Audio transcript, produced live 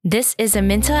This is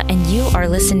Aminta, and you are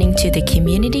listening to the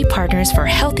Community Partners for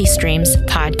Healthy Streams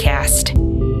podcast.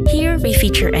 Here we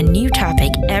feature a new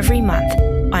topic every month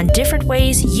on different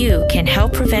ways you can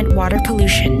help prevent water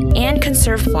pollution and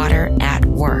conserve water at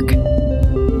work.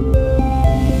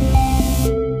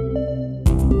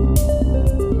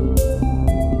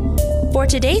 For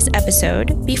today's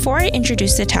episode, before I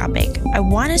introduce the topic, I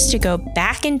want us to go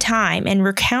back in time and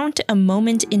recount a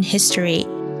moment in history.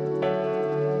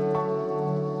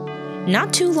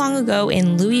 Not too long ago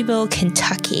in Louisville,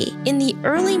 Kentucky, in the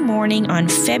early morning on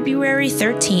February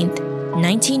 13th,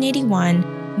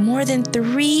 1981, more than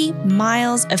 3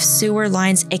 miles of sewer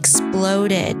lines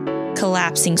exploded,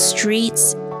 collapsing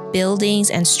streets,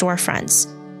 buildings, and storefronts.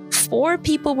 4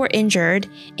 people were injured,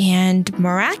 and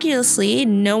miraculously,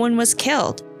 no one was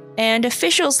killed. And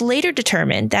officials later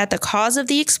determined that the cause of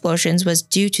the explosions was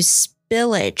due to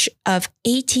spillage of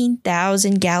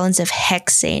 18,000 gallons of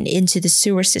hexane into the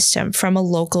sewer system from a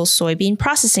local soybean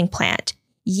processing plant.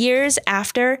 Years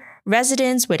after,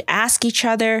 residents would ask each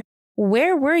other,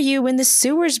 "Where were you when the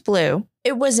sewers blew?"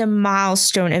 It was a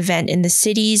milestone event in the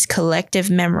city's collective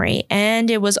memory,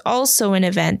 and it was also an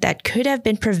event that could have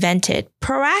been prevented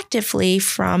proactively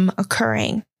from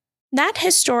occurring. That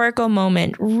historical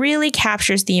moment really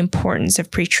captures the importance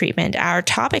of pretreatment, our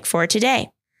topic for today.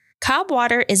 Cobb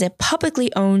Water is a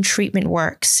publicly owned treatment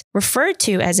works, referred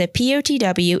to as a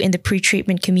POTW in the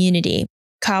pretreatment community.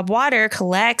 Cobb Water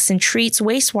collects and treats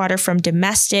wastewater from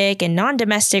domestic and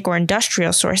non-domestic or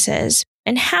industrial sources.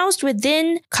 And housed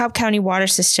within Cobb County Water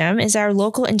System is our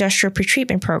local industrial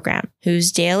pretreatment program,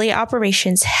 whose daily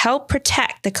operations help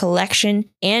protect the collection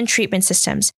and treatment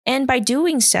systems, and by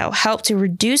doing so, help to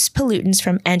reduce pollutants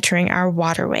from entering our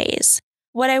waterways.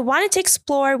 What I wanted to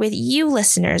explore with you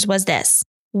listeners was this.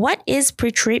 What is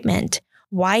pretreatment?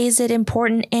 Why is it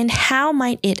important, and how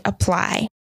might it apply?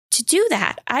 To do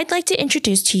that, I'd like to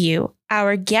introduce to you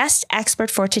our guest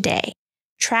expert for today,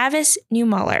 Travis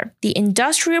Neumuller, the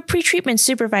Industrial Pretreatment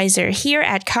Supervisor here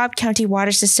at Cobb County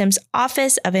Water System's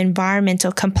Office of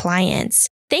Environmental Compliance.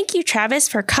 Thank you, Travis,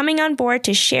 for coming on board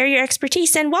to share your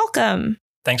expertise, and welcome.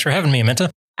 Thanks for having me, Aminta.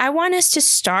 I want us to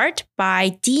start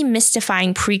by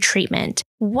demystifying pretreatment.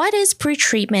 What is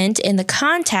pretreatment in the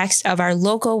context of our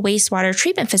local wastewater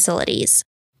treatment facilities?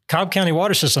 Cobb County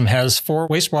Water System has 4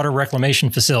 wastewater reclamation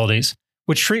facilities,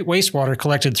 which treat wastewater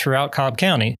collected throughout Cobb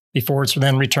County before it's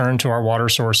then returned to our water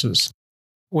sources.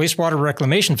 Wastewater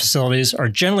reclamation facilities are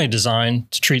generally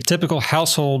designed to treat typical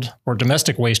household or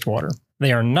domestic wastewater.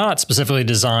 They are not specifically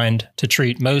designed to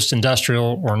treat most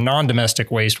industrial or non-domestic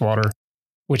wastewater,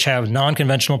 which have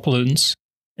non-conventional pollutants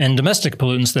and domestic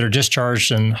pollutants that are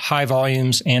discharged in high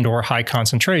volumes and or high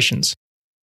concentrations.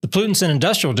 The pollutants in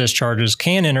industrial discharges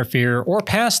can interfere or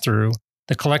pass through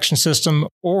the collection system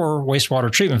or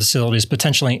wastewater treatment facilities,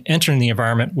 potentially entering the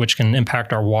environment, which can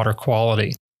impact our water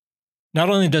quality. Not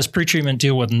only does pretreatment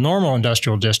deal with normal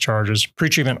industrial discharges,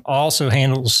 pretreatment also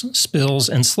handles spills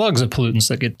and slugs of pollutants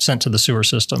that get sent to the sewer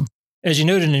system. As you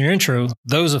noted in your intro,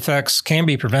 those effects can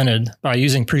be prevented by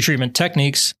using pretreatment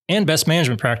techniques and best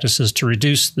management practices to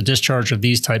reduce the discharge of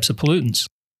these types of pollutants.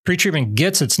 Pretreatment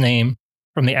gets its name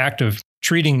from the act of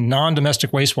treating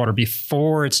non-domestic wastewater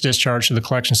before it's discharged to the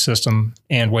collection system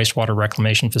and wastewater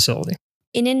reclamation facility.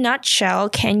 In a nutshell,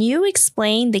 can you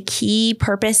explain the key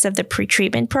purpose of the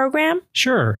pretreatment program?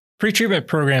 Sure. Pretreatment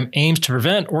program aims to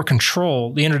prevent or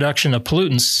control the introduction of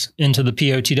pollutants into the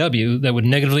POTW that would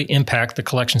negatively impact the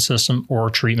collection system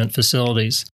or treatment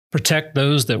facilities, protect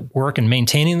those that work in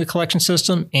maintaining the collection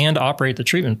system and operate the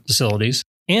treatment facilities,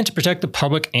 and to protect the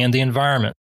public and the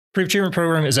environment. Pretreatment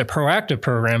program is a proactive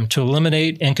program to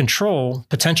eliminate and control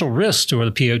potential risks to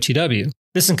the POTW.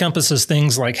 This encompasses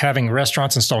things like having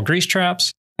restaurants install grease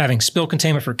traps, having spill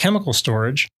containment for chemical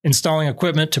storage, installing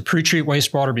equipment to pre-treat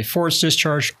wastewater before it's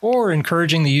discharged, or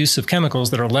encouraging the use of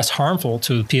chemicals that are less harmful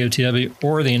to the POTW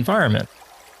or the environment.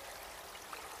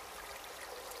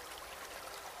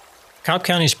 Cobb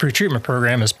County's pretreatment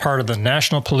program is part of the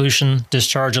National Pollution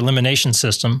Discharge Elimination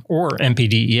System, or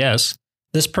NPDES.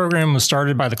 This program was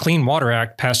started by the Clean Water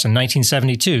Act passed in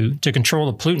 1972 to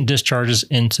control the pollutant discharges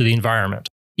into the environment.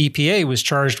 EPA was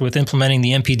charged with implementing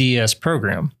the NPDES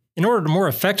program. In order to more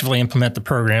effectively implement the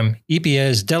program, EPA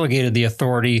has delegated the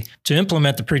authority to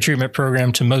implement the pretreatment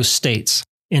program to most states.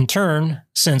 In turn,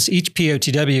 since each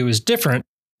POTW is different,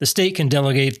 the state can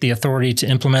delegate the authority to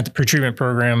implement the pretreatment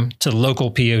program to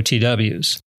local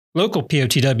POTWs. Local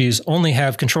POTWs only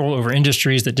have control over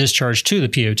industries that discharge to the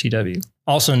POTW,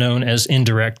 also known as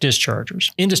indirect dischargers.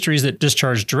 Industries that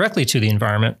discharge directly to the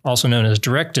environment, also known as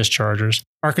direct dischargers,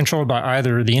 are controlled by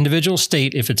either the individual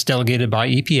state if it's delegated by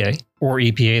EPA or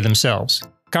EPA themselves.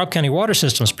 Cobb County Water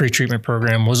System's pretreatment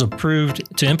program was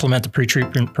approved to implement the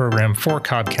pretreatment program for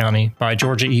Cobb County by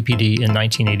Georgia EPD in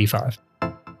 1985.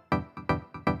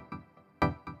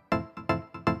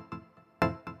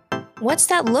 What's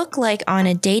that look like on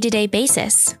a day-to-day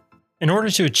basis? In order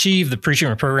to achieve the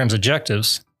pretreatment program's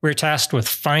objectives, we're tasked with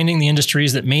finding the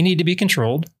industries that may need to be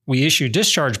controlled. We issue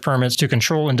discharge permits to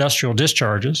control industrial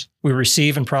discharges. We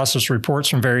receive and process reports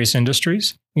from various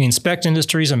industries. We inspect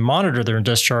industries and monitor their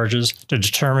discharges to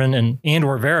determine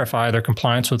and/or verify their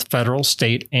compliance with federal,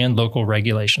 state, and local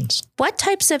regulations. What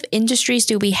types of industries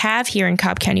do we have here in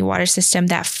Cobb County Water System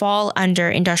that fall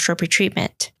under industrial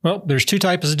pretreatment? Well, there's two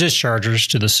types of discharges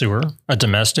to the sewer, a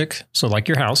domestic, so like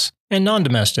your house, and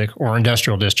non-domestic or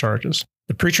industrial discharges.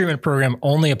 The pretreatment program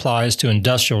only applies to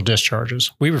industrial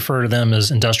discharges. We refer to them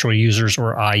as industrial users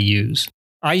or IUs.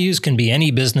 IUs can be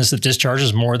any business that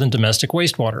discharges more than domestic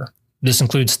wastewater. This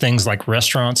includes things like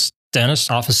restaurants,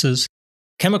 dentists' offices,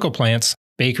 chemical plants,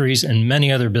 bakeries, and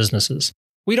many other businesses.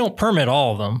 We don't permit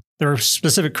all of them. There are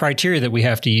specific criteria that we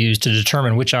have to use to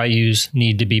determine which IUs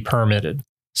need to be permitted.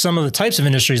 Some of the types of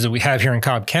industries that we have here in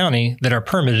Cobb County that are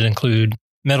permitted include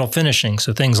metal finishing,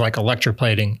 so things like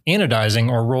electroplating, anodizing,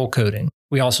 or roll coating.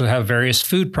 We also have various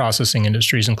food processing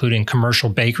industries, including commercial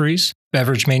bakeries,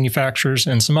 beverage manufacturers,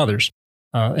 and some others.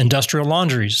 Industrial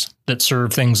laundries that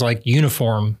serve things like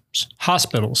uniforms,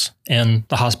 hospitals, and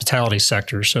the hospitality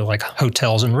sector, so like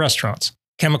hotels and restaurants.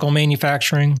 Chemical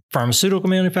manufacturing, pharmaceutical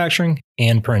manufacturing,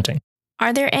 and printing.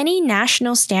 Are there any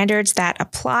national standards that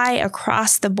apply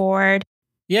across the board?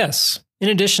 Yes. In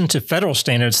addition to federal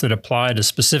standards that apply to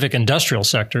specific industrial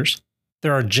sectors,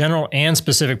 there are general and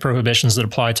specific prohibitions that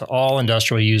apply to all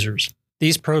industrial users.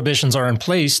 These prohibitions are in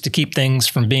place to keep things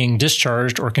from being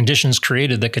discharged or conditions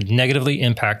created that could negatively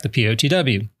impact the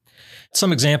POTW.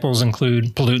 Some examples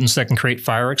include pollutants that can create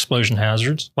fire explosion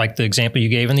hazards, like the example you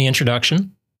gave in the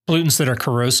introduction, pollutants that are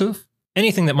corrosive,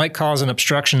 anything that might cause an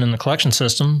obstruction in the collection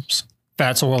systems,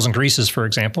 fats, oils, and greases, for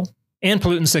example, and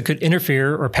pollutants that could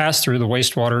interfere or pass through the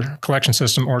wastewater collection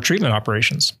system or treatment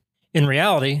operations. In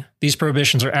reality, these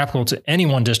prohibitions are applicable to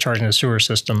anyone discharging the sewer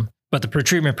system, but the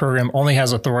pretreatment program only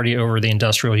has authority over the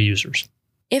industrial users.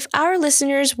 If our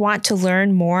listeners want to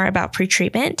learn more about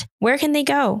pretreatment, where can they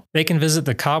go? They can visit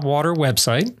the Cobb Water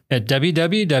website at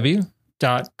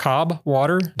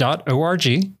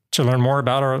www.cobbwater.org to learn more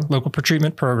about our local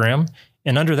pretreatment program.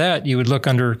 And under that, you would look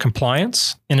under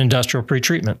compliance and industrial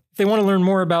pretreatment. If they want to learn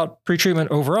more about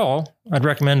pretreatment overall, I'd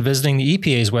recommend visiting the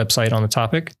EPA's website on the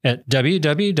topic at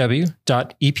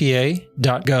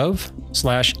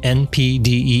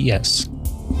www.epa.gov/NPDES.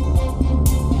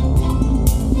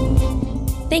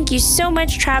 Thank you so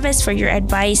much, Travis, for your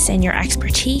advice and your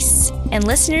expertise. And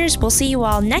listeners, we'll see you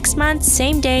all next month,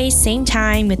 same day, same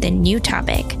time, with a new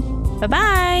topic.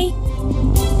 Bye-bye!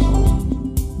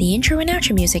 The intro and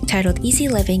outro music titled Easy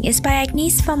Living is by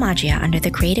Agnes Valmagia under the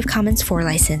Creative Commons 4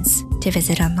 license. To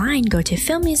visit online, go to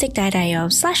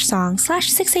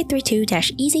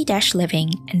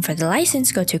filmmusic.io/song/6832-easy-living, and for the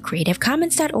license, go to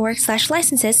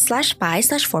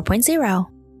creativecommons.org/licenses/by/4.0.